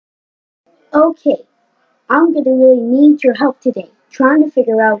Okay, I'm gonna really need your help today, trying to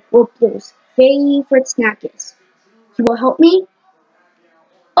figure out what Blue's favorite snack is. You will help me?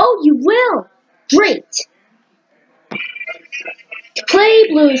 Oh, you will! Great! To play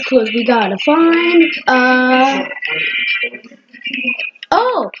Blue's Clues, we gotta find,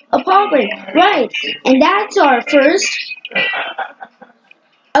 oh, a paw print, right. And that's our first,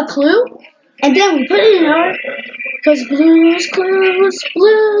 a clue. And then we put it in our, cause Blue's Clues,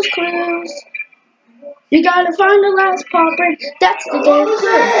 Blue's Clues. You gotta find the last paw print, that's the damn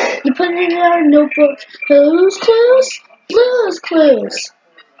clue. You put it in our notebook, Blue's Clues, Blue's Clues.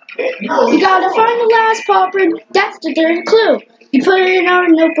 You gotta find the last paw print, that's the third clue. You put it in our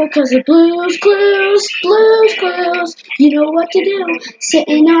notebook cause the Blue's Clues, Blue's Clues. You know what to do. Sit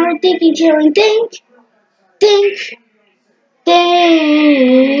in our thinking chair and think, think,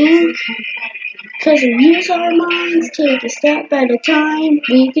 think. Cause we use our minds, take a step at a time.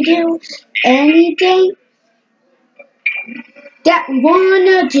 We can do anything that we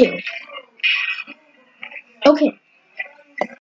wanna do. Okay,